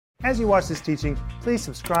As you watch this teaching, please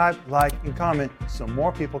subscribe, like, and comment so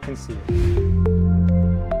more people can see it.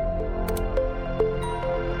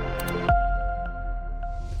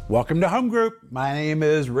 Welcome to Home Group. My name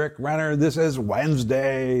is Rick Renner. This is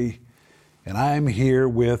Wednesday, and I'm here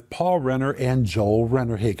with Paul Renner and Joel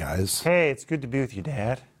Renner. Hey, guys. Hey, it's good to be with you,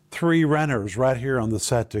 Dad. 3 Renners right here on the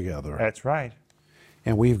set together. That's right.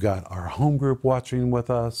 And we've got our home group watching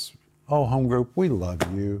with us. Oh, home group, we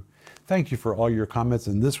love you. Thank you for all your comments.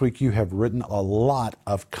 And this week you have written a lot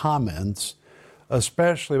of comments,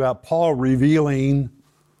 especially about Paul revealing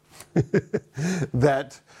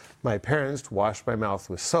that my parents washed my mouth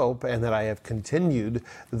with soap and that I have continued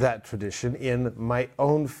that tradition in my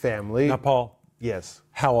own family. Now, Paul. Yes.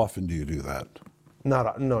 How often do you do that? Not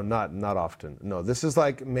often. No, this is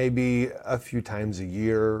like maybe a few times a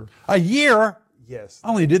year. A year? Yes. I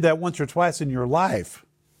only did that once or twice in your life.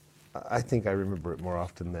 I think I remember it more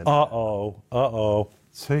often than. Uh-oh.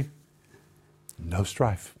 See? No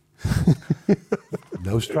strife.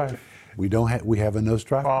 No strife. We have a no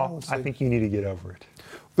strife policy. I think you need to get over it.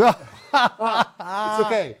 It's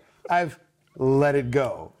okay. I've let it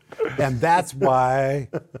go. And that's why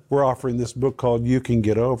we're offering this book called You Can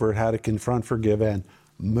Get Over It, How to Confront, Forgive, and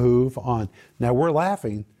Move On. Now, we're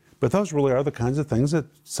laughing, but those really are the kinds of things that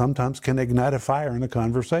sometimes can ignite a fire in a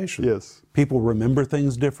conversation. Yes. People remember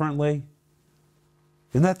things differently.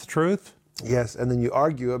 Isn't that the truth? Yes, and then you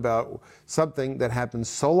argue about something that happened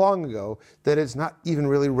so long ago that it's not even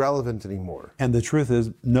really relevant anymore. And the truth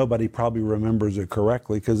is, nobody probably remembers it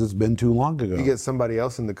correctly because it's been too long ago. You get somebody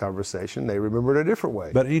else in the conversation, they remember it a different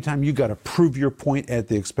way. But anytime you got to prove your point at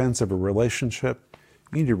the expense of a relationship,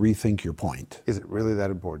 you need to rethink your point. Is it really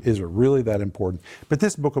that important? Is it really that important? But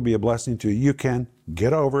this book will be a blessing to you. You can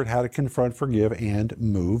get over it, how to confront, forgive, and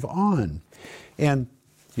move on. And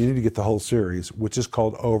you need to get the whole series, which is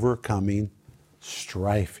called Overcoming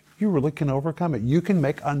Strife. You really can overcome it. You can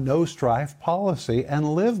make a no strife policy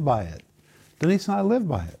and live by it. Denise and I live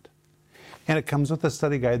by it. And it comes with a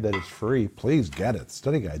study guide that is free. Please get it. The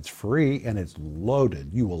study guide's free and it's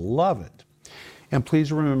loaded. You will love it. And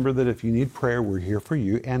please remember that if you need prayer, we're here for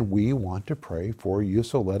you and we want to pray for you.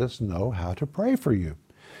 So let us know how to pray for you.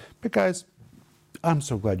 But guys, I'm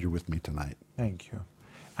so glad you're with me tonight. Thank you.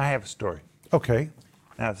 I have a story. Okay.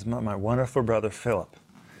 Now, it's about my wonderful brother, Philip.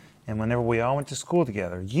 And whenever we all went to school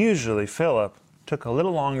together, usually Philip took a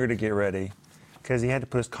little longer to get ready because he had to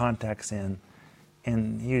put his contacts in.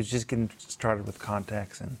 And he was just getting started with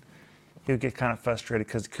contacts. And he would get kind of frustrated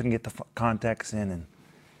because he couldn't get the contacts in. And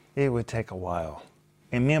it would take a while.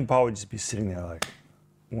 And me and Paul would just be sitting there like,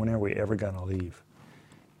 when are we ever going to leave?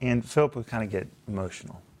 And Philip would kind of get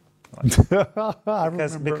emotional.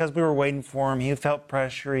 Because we were waiting for him. He felt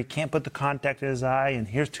pressure. He can't put the contact in his eye. And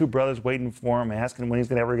here's 2 brothers waiting for him, asking him when he's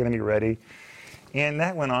ever going to be ready. And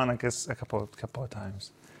that went on, I guess, a couple of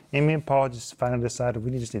times. And me and Paul just finally decided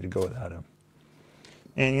we just need to go without him.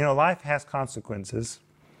 And, you know, life has consequences,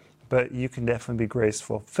 but you can definitely be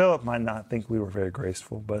graceful. Philip might not think we were very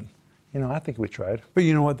graceful, but, you know, I think we tried. But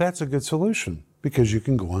you know what? That's a good solution because you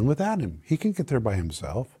can go on without him. He can get there by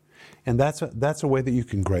himself. And that's a way that you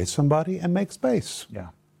can grace somebody and make space. Yeah.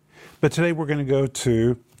 But today we're going to go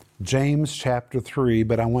to James chapter 3,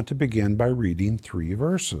 but I want to begin by reading 3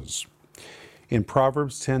 verses. In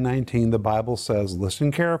Proverbs 10:19, the Bible says,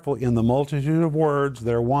 "Listen careful, in the multitude of words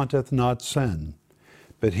there wanteth not sin,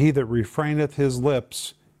 but he that refraineth his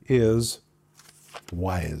lips is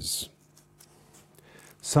wise."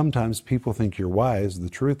 Sometimes people think you're wise. The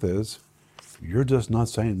truth is, you're just not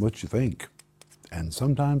saying what you think. And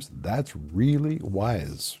sometimes that's really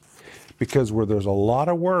wise. Because where there's a lot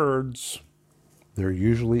of words, there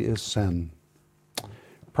usually is sin.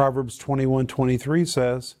 Proverbs 21:23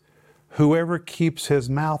 says, "Whoever keeps his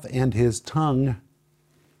mouth and his tongue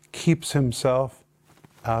keeps himself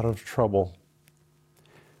out of trouble."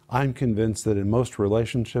 I'm convinced that in most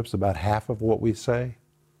relationships, about half of what we say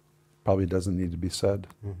probably doesn't need to be said.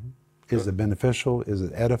 Mm-hmm. Is it beneficial? Is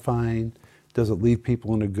it edifying? Does it leave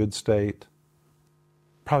people in a good state?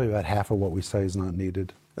 Probably about half of what we say is not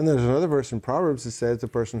needed. And there's another verse in Proverbs that says the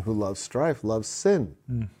person who loves strife loves sin.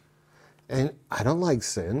 And I don't like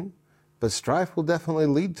sin, but strife will definitely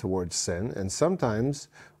lead towards sin. And sometimes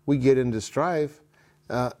we get into strife,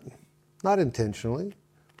 not intentionally,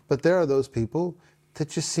 but there are those people that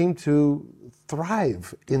just seem to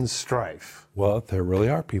thrive in strife. Well, there really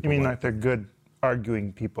are people. You mean like they're good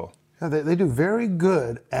arguing people? Yeah, they do very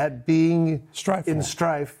good at being Strifeful. in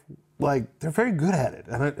strife. Like, they're very good at it.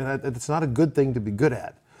 And it's not a good thing to be good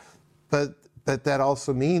at. But that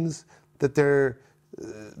also means that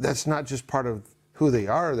that's not just part of who they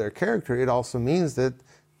are or their character. It also means that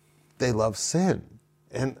they love sin.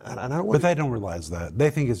 And I don't But want they don't realize that. They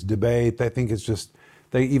think it's debate. They think it's just,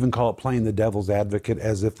 they even call it playing the devil's advocate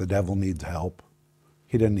as if the devil needs help.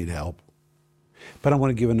 He doesn't need help. But I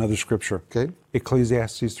want to give another scripture. Okay.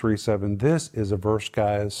 Ecclesiastes 3:7. This is a verse,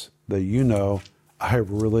 guys, that you know I have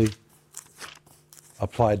really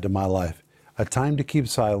applied to my life. A time to keep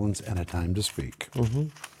silence and a time to speak.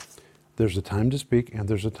 There's a time to speak and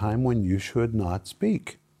there's a time when you should not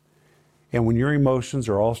speak. And when your emotions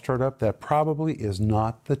are all stirred up, that probably is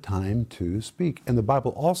not the time to speak. And the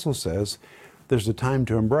Bible also says there's a time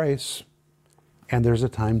to embrace and there's a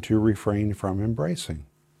time to refrain from embracing.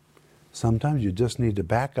 Sometimes you just need to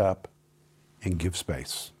back up and give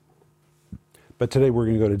space. But today we're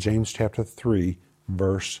going to go to James chapter 3,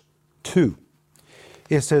 verse 2.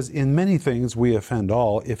 It says, in many things we offend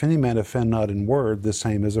all. If any man offend not in word, the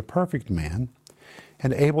same is a perfect man,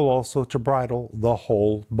 and able also to bridle the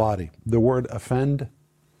whole body. The word offend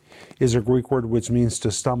is a Greek word which means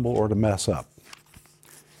to stumble or to mess up.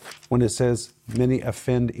 When it says many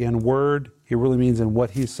offend in word, it really means in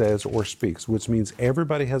what he says or speaks, which means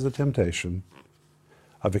everybody has a temptation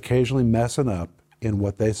of occasionally messing up in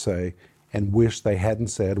what they say and wish they hadn't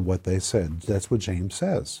said what they said. That's what James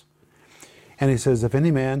says. And he says, if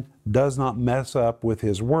any man does not mess up with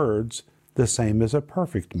his words, the same is a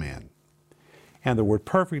perfect man. And the word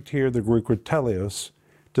perfect here, the Greek word teleos,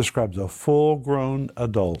 describes a full-grown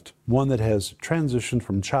adult, one that has transitioned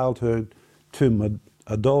from childhood to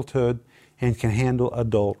adulthood and can handle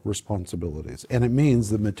adult responsibilities. And it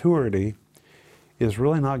means the maturity is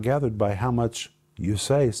really not gathered by how much you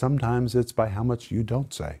say. Sometimes it's by how much you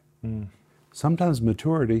don't say. Sometimes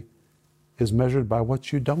maturity is measured by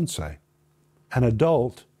what you don't say. An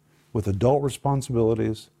adult with adult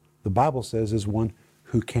responsibilities, the Bible says, is one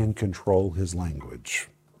who can control his language.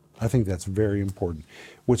 I think that's very important,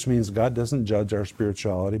 which means God doesn't judge our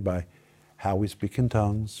spirituality by how we speak in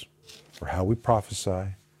tongues or how we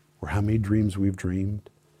prophesy or how many dreams we've dreamed.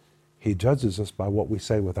 He judges us by what we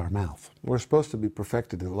say with our mouth. we're supposed to be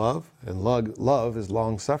perfected in love, and love is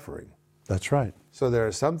long-suffering. That's right. So there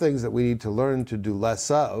are some things that we need to learn to do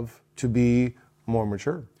less of to be more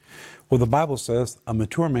mature. Well, the Bible says a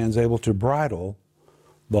mature man is able to bridle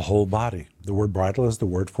the whole body. The word bridle is the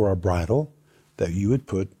word for a bridle that you would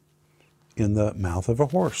put in the mouth of a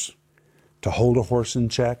horse. To hold a horse in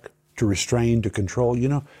check, to restrain, to control. You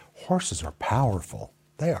know, horses are powerful.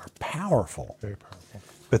 They are powerful. Very powerful.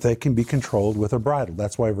 But they can be controlled with a bridle.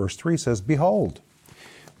 That's why verse 3 says, behold,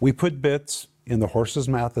 we put bits in the horse's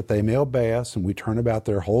mouth that they may obey us, and we turn about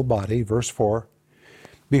their whole body. Verse 4,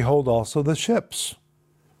 behold also the ships,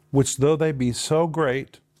 which though they be so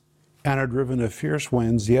great and are driven of fierce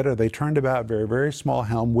winds, yet are they turned about very, very small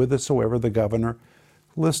helm, whithersoever the governor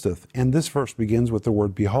listeth. And this verse begins with the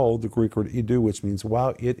word behold, the Greek word idu, which means,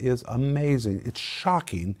 wow, it is amazing. It's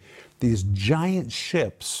shocking. These giant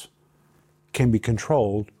ships can be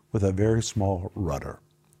controlled with a very small rudder.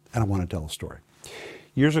 And I want to tell a story.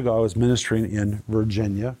 Years ago, I was ministering in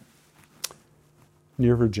Virginia,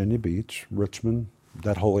 near Virginia Beach, Richmond,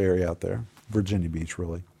 that whole area out there, Virginia Beach,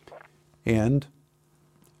 really. And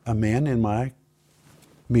a man in my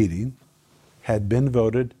meeting had been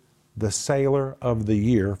voted the Sailor of the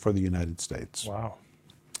Year for the United States. Wow.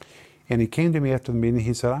 And he came to me after the meeting.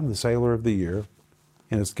 He said, I'm the Sailor of the Year,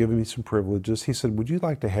 and it's given me some privileges. He said, would you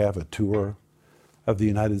like to have a tour of the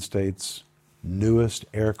United States' newest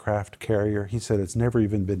aircraft carrier? He said, it's never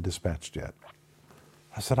even been dispatched yet.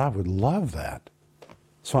 I said, I would love that.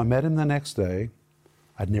 So I met him the next day.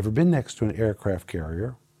 I'd never been next to an aircraft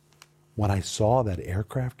carrier. When I saw that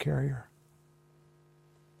aircraft carrier,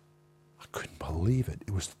 I couldn't believe it.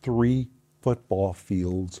 It was 3 football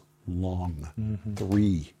fields long.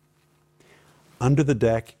 3. Under the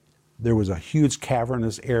deck, there was a huge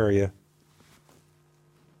cavernous area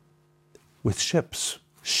with ships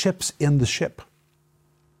in the ship,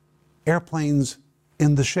 airplanes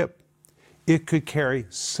in the ship. It could carry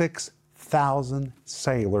 6,000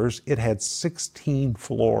 sailors. It had 16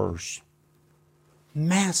 floors.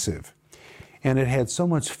 Massive. And it had so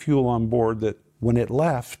much fuel on board that when it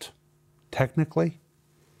left, technically,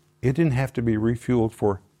 it didn't have to be refueled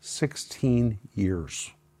for 16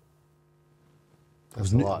 years.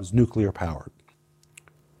 That's a lot. It was nuclear powered.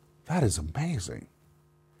 That is amazing.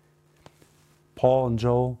 Paul and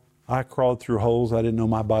Joel, I crawled through holes I didn't know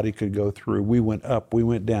my body could go through. We went up, we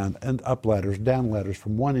went down, and up ladders, down ladders,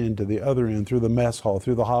 from one end to the other end, through the mess hall,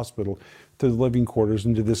 through the hospital, through the living quarters,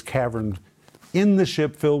 into this cavern in the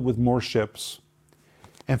ship filled with more ships.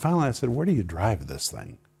 And finally I said, where do you drive this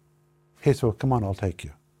thing? He said, well, come on, I'll take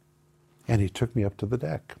you. And he took me up to the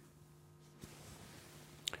deck.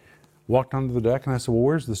 Walked onto the deck and I said, well,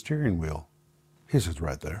 where's the steering wheel? He said,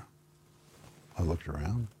 right there. I looked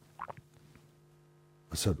around.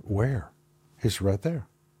 I said, where? He said, right there.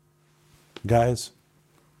 Guys,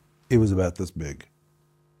 it was about this big.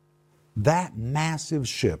 That massive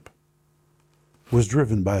ship was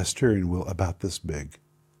driven by a steering wheel about this big.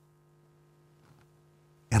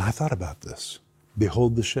 And I thought about this.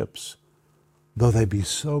 Behold the ships, though they be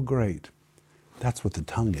so great. That's what the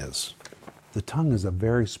tongue is. The tongue is a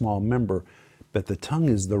very small member, but the tongue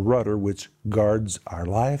is the rudder which guards our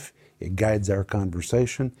life. It guides our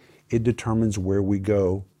conversation. It determines where we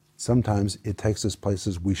go. Sometimes it takes us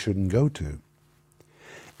places we shouldn't go to.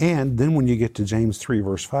 And then when you get to James 3,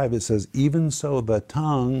 verse 5, it says, even so the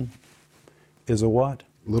tongue is a what?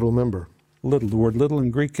 Little member. Little. The word little in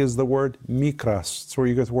Greek is the word mikros. It's where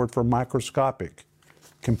you get the word for microscopic.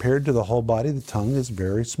 Compared to the whole body, the tongue is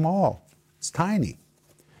very small. It's tiny.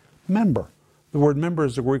 Member. The word member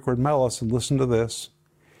is the Greek word melos, and listen to this.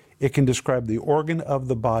 It can describe the organ of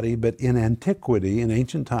the body, but in antiquity, in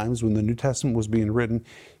ancient times, when the New Testament was being written,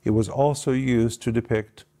 it was also used to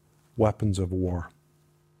depict weapons of war.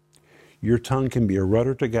 Your tongue can be a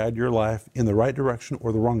rudder to guide your life in the right direction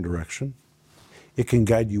or the wrong direction. It can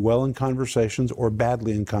guide you well in conversations or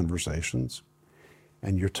badly in conversations.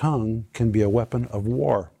 And your tongue can be a weapon of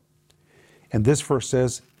war. And this verse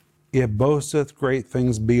says, it boasteth great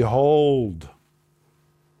things, behold,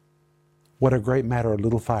 what a great matter a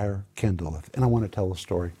little fire kindleth. And I want to tell a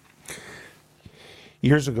story.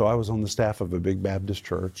 Years ago, I was on the staff of a big Baptist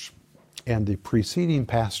church, and the preceding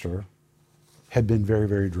pastor had been very,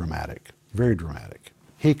 very dramatic, very dramatic.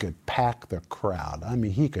 He could pack the crowd. I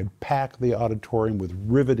mean, he could pack the auditorium with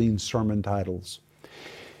riveting sermon titles.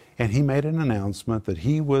 And he made an announcement that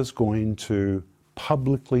he was going to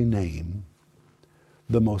publicly name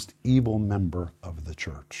the most evil member of the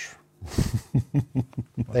church.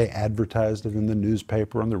 They advertised it in the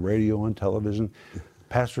newspaper, on the radio, on television.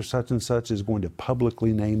 Pastor such and such is going to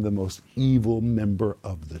publicly name the most evil member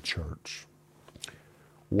of the church.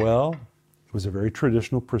 Well, it was a very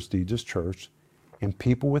traditional, prestigious church, and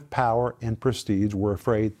people with power and prestige were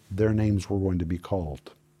afraid their names were going to be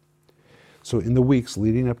called. So in the weeks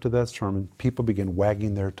leading up to that sermon, people began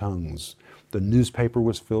wagging their tongues. The newspaper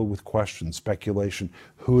was filled with questions, speculation.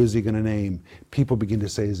 Who is he going to name? People began to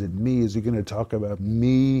say, is it me? Is he going to talk about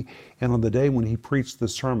me? And on the day when he preached the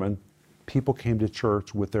sermon, people came to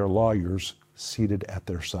church with their lawyers seated at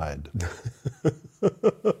their side.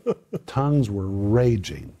 Tongues were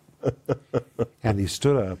raging. And he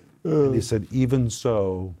stood up and he said, even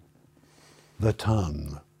so, the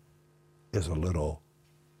tongue is a little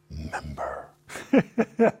member.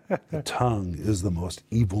 The tongue is the most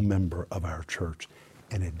evil member of our church.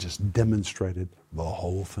 And it just demonstrated the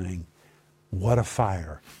whole thing. What a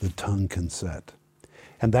fire the tongue can set.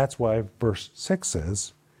 And that's why verse 6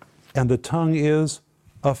 says, and the tongue is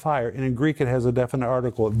a fire. And in Greek it has a definite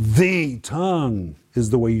article. The tongue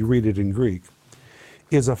is the way you read it in Greek.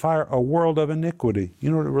 Is a fire, a world of iniquity.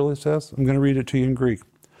 You know what it really says? I'm going to read it to you in Greek.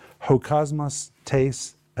 Hokosmos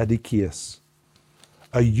tes adikias.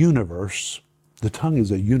 A universe. The tongue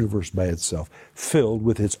is a universe by itself, filled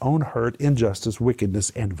with its own hurt, injustice, wickedness,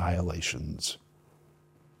 and violations.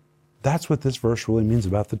 That's what this verse really means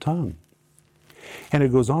about the tongue. And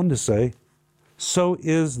it goes on to say, so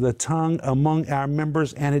is the tongue among our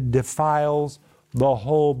members, and it defiles the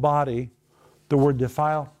whole body. The word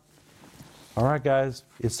defile, all right, guys,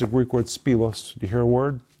 it's the Greek word spilos. Do you hear a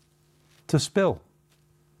word? To spill.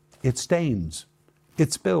 It stains.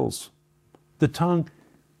 It spills. The tongue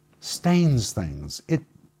stains things. It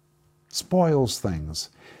spoils things.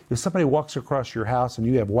 If somebody walks across your house and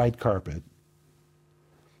you have white carpet,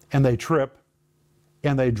 and they trip,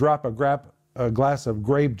 and they drop a glass of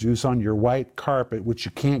grape juice on your white carpet, which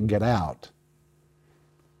you can't get out,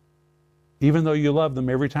 even though you love them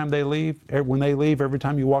every time they leave, when they leave, every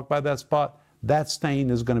time you walk by that spot, that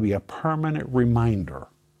stain is going to be a permanent reminder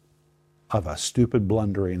of a stupid,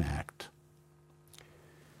 blundering act.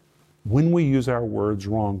 When we use our words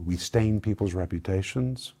wrong, we stain people's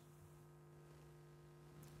reputations.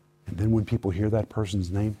 And then when people hear that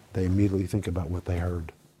person's name, they immediately think about what they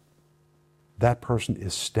heard. That person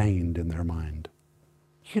is stained in their mind.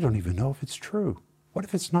 You don't even know if it's true. What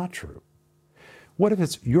if it's not true? What if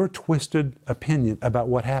it's your twisted opinion about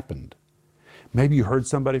what happened? Maybe you heard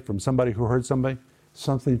somebody from somebody who heard something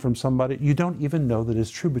from somebody. You don't even know that it's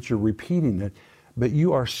true, but you're repeating it. But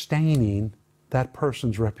you are staining that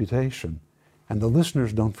person's reputation. And the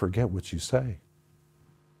listeners don't forget what you say.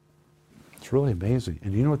 It's really amazing.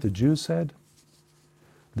 And you know what the Jews said?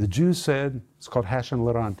 The Jews said, it's called Hashan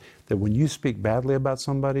Laran, that when you speak badly about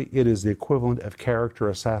somebody, it is the equivalent of character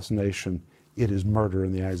assassination it is murder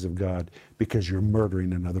in the eyes of God because you're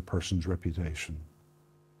murdering another person's reputation.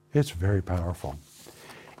 It's very powerful.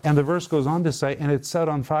 And the verse goes on to say, and it's set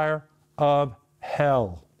on fire of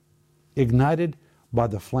hell, ignited by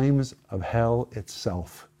the flames of hell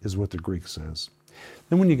itself, is what the Greek says.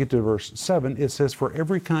 Then when you get to verse 7, it says, for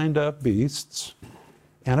every kind of beasts,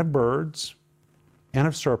 and of birds, and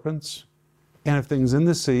of serpents, and of things in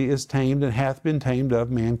the sea is tamed and hath been tamed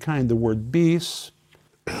of mankind. The word beasts,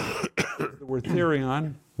 the word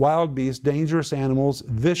therion, wild beasts, dangerous animals,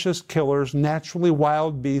 vicious killers, naturally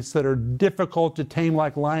wild beasts that are difficult to tame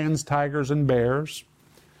like lions, tigers, and bears.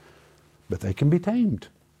 But they can be tamed.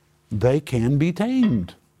 They can be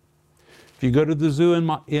tamed. If you go to the zoo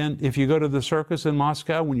if you go to the circus in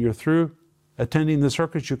Moscow, when you're through attending the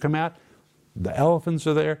circus, you come out, the elephants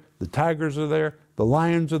are there, the tigers are there, the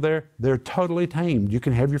lions are there. They're totally tamed. You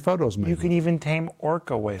can have your photos made. You can even tame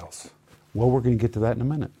orca whales. Well, we're going to get to that in a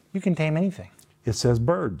minute. You can tame anything. It says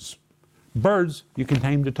birds. Birds you can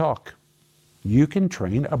tame to talk. You can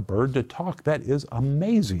train a bird to talk. That is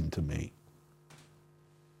amazing to me.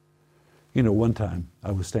 You know, one time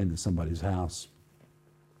I was staying at somebody's house.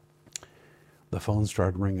 The phone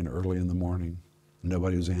started ringing early in the morning.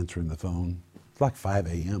 Nobody was answering the phone. It's like 5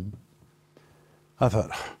 a.m. I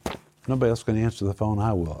thought, nobody else is going to answer the phone,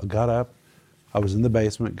 I will. I got up. I was in the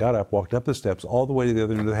basement, got up, walked up the steps all the way to the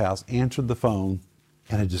other end of the house, answered the phone,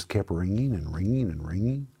 and it just kept ringing and ringing and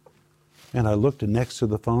ringing. And I looked, and next to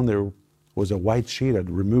the phone there was a white sheet. I'd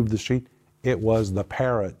removed the sheet. It was the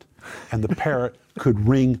parrot. And the parrot could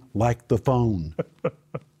ring like the phone.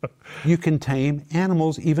 You can tame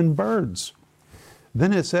animals, even birds.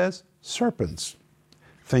 Then it says serpents.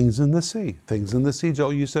 Things in the sea. Things in the sea,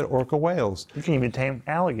 Joel, you said orca whales. You can even tame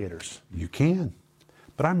alligators. You can.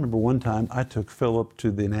 But I remember one time I took Philip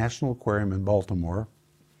to the National Aquarium in Baltimore,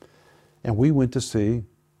 and we went to see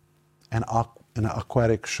an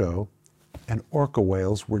aquatic show, and orca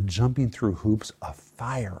whales were jumping through hoops of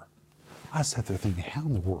fire. I sat there thinking, how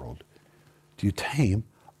in the world do you tame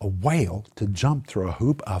a whale to jump through a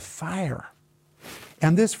hoop of fire?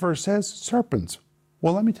 And this verse says serpents.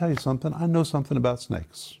 Well, let me tell you something. I know something about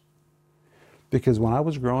snakes. Because when I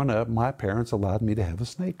was growing up, my parents allowed me to have a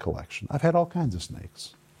snake collection. I've had all kinds of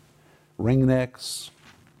snakes. Ringnecks,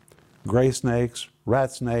 gray snakes,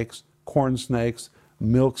 rat snakes, corn snakes,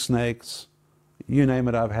 milk snakes. You name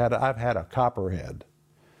it, I've had a copperhead.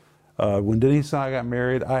 When Denise and I got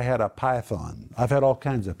married, I had a python. I've had all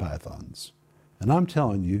kinds of pythons. And I'm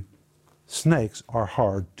telling you, snakes are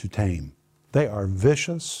hard to tame. They are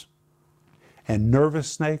vicious. And nervous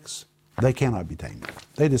snakes, they cannot be tamed.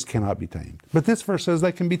 They just cannot be tamed. But this verse says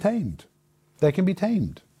they can be tamed. They can be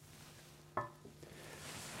tamed.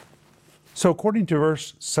 So according to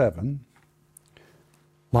verse 7,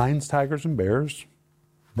 lions, tigers, and bears,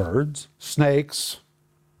 birds, snakes,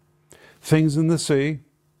 things in the sea,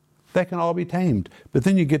 they can all be tamed. But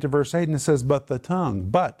then you get to verse 8 and it says, but the tongue.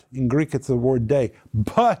 But, in Greek it's the word day.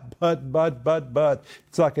 But.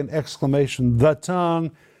 It's like an exclamation. The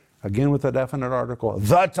tongue. Again with a definite article,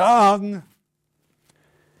 the tongue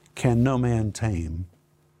can no man tame.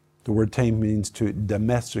 The word tame means to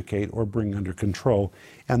domesticate or bring under control.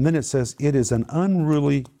 And then it says, it is an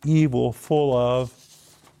unruly evil full of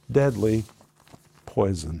deadly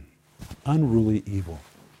poison. Unruly evil.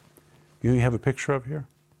 You have a picture of here?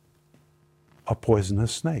 A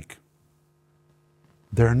poisonous snake.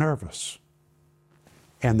 They're nervous.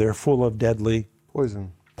 And they're full of deadly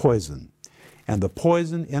poison. And the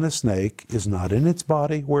poison in a snake is not in its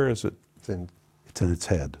body. Where is it? It's in its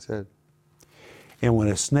head. And when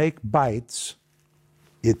a snake bites,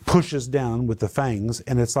 it pushes down with the fangs,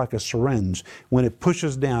 and it's like a syringe. When it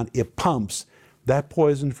pushes down, it pumps that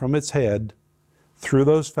poison from its head through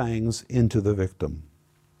those fangs into the victim.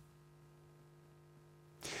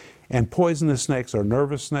 And poisonous snakes are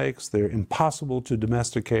nervous snakes. They're impossible to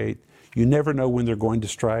domesticate. You never know when they're going to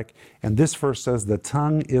strike. And this verse says the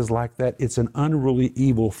tongue is like that. It's an unruly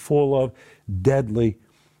evil full of deadly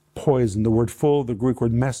poison. The word full, the Greek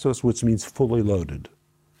word mestos, which means fully loaded.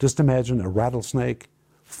 Just imagine a rattlesnake,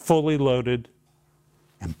 fully loaded,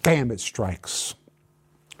 and bam, it strikes.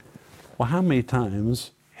 Well, how many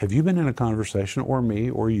times have you been in a conversation, or me,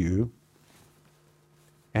 or you,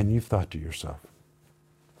 and you've thought to yourself,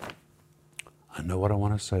 I know what I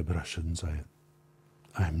want to say, but I shouldn't say it.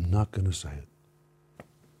 I'm not going to say it.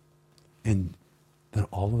 And then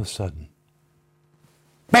all of a sudden,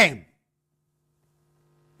 bam!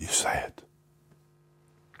 You say it.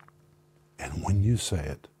 And when you say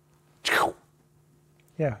it,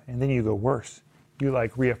 yeah, and then you go worse. You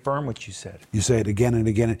like reaffirm what you said. You say it again and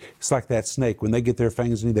again. It's like that snake. When they get their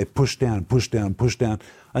fangs in you, they push down, push down, push down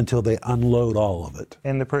until they unload all of it.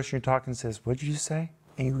 And the person you're talking says, "What did you say?"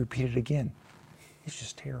 And you repeat it again. It's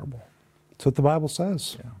just terrible. That's what the Bible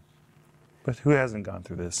says. Yeah. But who hasn't gone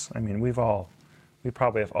through this? I mean, we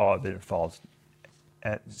probably have all been at fault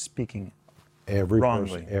at speaking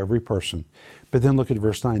wrongly. Every person. But then look at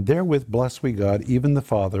verse 9. Therewith bless we God, even the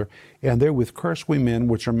Father, and therewith curse we men,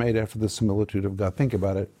 which are made after the similitude of God. Think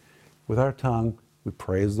about it. With our tongue, we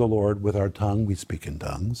praise the Lord. With our tongue, we speak in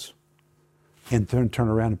tongues. And then turn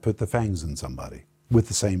around and put the fangs in somebody with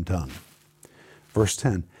the same tongue. Verse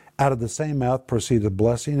 10. Out of the same mouth proceeded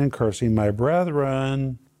blessing and cursing. My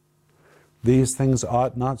brethren, these things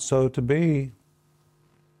ought not so to be.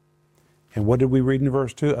 And what did we read in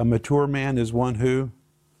verse 2? A mature man is one who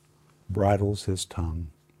bridles his tongue.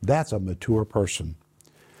 That's a mature person.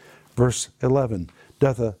 Verse 11.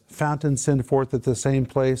 Doth a fountain send forth at the same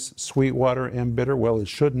place sweet water and bitter? Well, it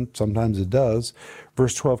shouldn't. Sometimes it does.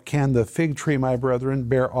 Verse 12. Can the fig tree, my brethren,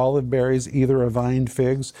 bear olive berries, either a vine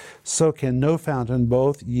figs? So can no fountain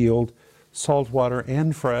both yield salt water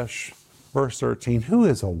and fresh. Verse 13. Who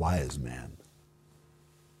is a wise man?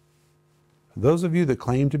 Those of you that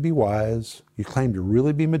claim to be wise, you claim to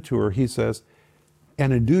really be mature, he says,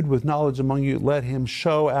 and endued with knowledge among you, let him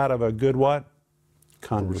show out of a good what?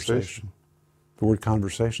 Conversation. The word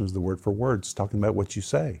conversation is the word for words, talking about what you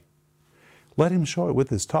say. Let him show it with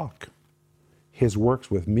his talk. His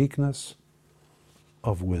works with meekness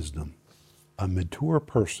of wisdom. A mature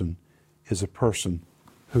person is a person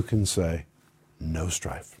who can say, no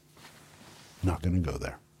strife. Not going to go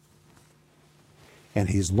there. And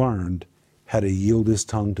he's learned how to yield his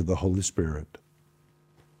tongue to the Holy Spirit,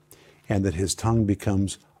 and that his tongue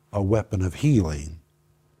becomes a weapon of healing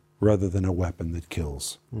rather than a weapon that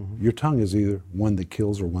kills. Mm-hmm. Your tongue is either one that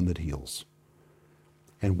kills or one that heals.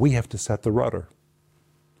 And we have to set the rudder.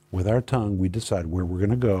 With our tongue, we decide where we're going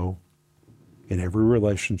to go in every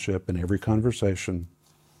relationship, in every conversation.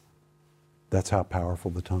 That's how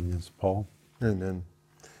powerful the tongue is, Paul. Amen.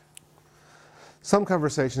 Some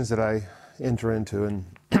conversations that I enter into, and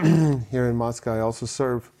here in Moscow I also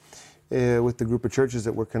serve with the group of churches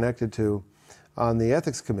that we're connected to on the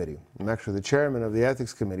ethics committee. I'm actually the chairman of the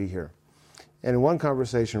ethics committee here. And in one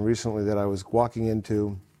conversation recently that I was walking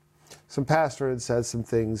into, some pastor had said some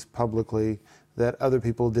things publicly that other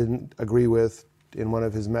people didn't agree with in one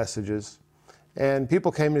of his messages. And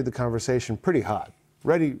people came into the conversation pretty hot,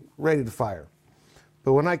 ready to fire.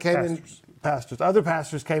 But when I came in, other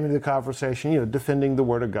pastors came into the conversation, defending the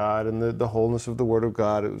Word of God and the wholeness of the Word of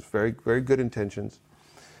God. It was very, very good intentions.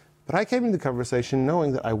 But I came into the conversation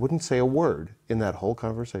knowing that I wouldn't say a word in that whole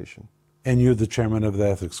conversation. And you're the chairman of the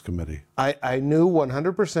ethics committee. I knew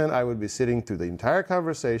 100% I would be sitting through the entire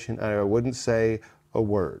conversation and I wouldn't say a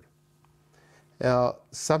word. Now,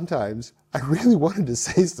 sometimes I really wanted to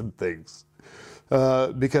say some things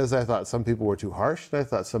because I thought some people were too harsh and I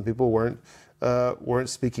thought some people weren't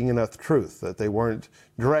speaking enough truth, that they weren't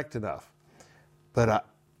direct enough. But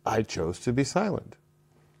I chose to be silent.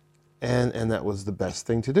 And that was the best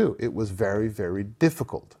thing to do. It was very, very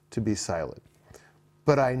difficult to be silent.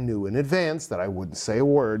 But I knew in advance that I wouldn't say a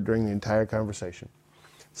word during the entire conversation.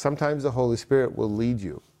 Sometimes the Holy Spirit will lead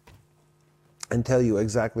you and tell you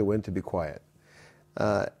exactly when to be quiet.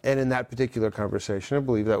 And in that particular conversation, I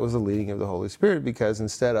believe that was the leading of the Holy Spirit, because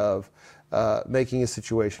instead of making a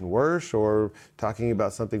situation worse or talking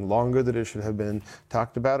about something longer that it should have been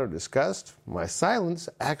talked about or discussed, my silence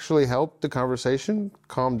actually helped the conversation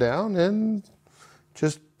calm down and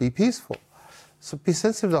just be peaceful. So be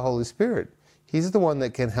sensitive to the Holy Spirit. He's the one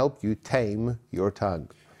that can help you tame your tongue.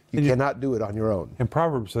 You cannot do it on your own. And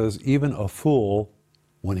Proverbs says, even a fool,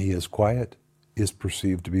 when he is quiet, is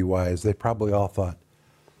perceived to be wise. They probably all thought,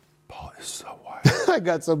 Paul is so wise. I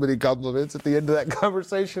got so many compliments at the end of that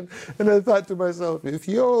conversation, and I thought to myself, if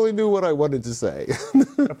you only knew what I wanted to say.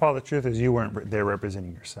 But Paul, the truth is you weren't there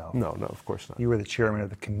representing yourself. No, of course not. You were the chairman of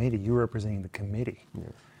the committee. You were representing the committee. Yeah.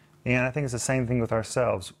 And I think it's the same thing with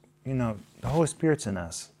ourselves. The Holy Spirit's in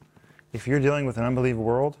us. If you're dealing with an unbelieving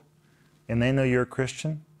world and they know you're a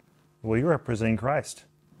Christian, well, you're representing Christ.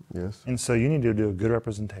 Yes. And so you need to do a good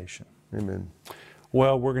representation. Amen.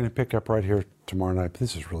 Well, we're going to pick up right here tomorrow night.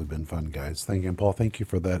 This has really been fun, guys. Thank you. And Paul, thank you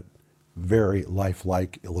for that very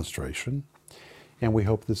lifelike illustration. And we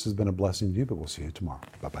hope this has been a blessing to you, but we'll see you tomorrow.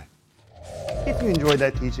 Bye-bye. If you enjoyed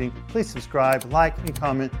that teaching, please subscribe, like, and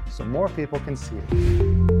comment so more people can see it.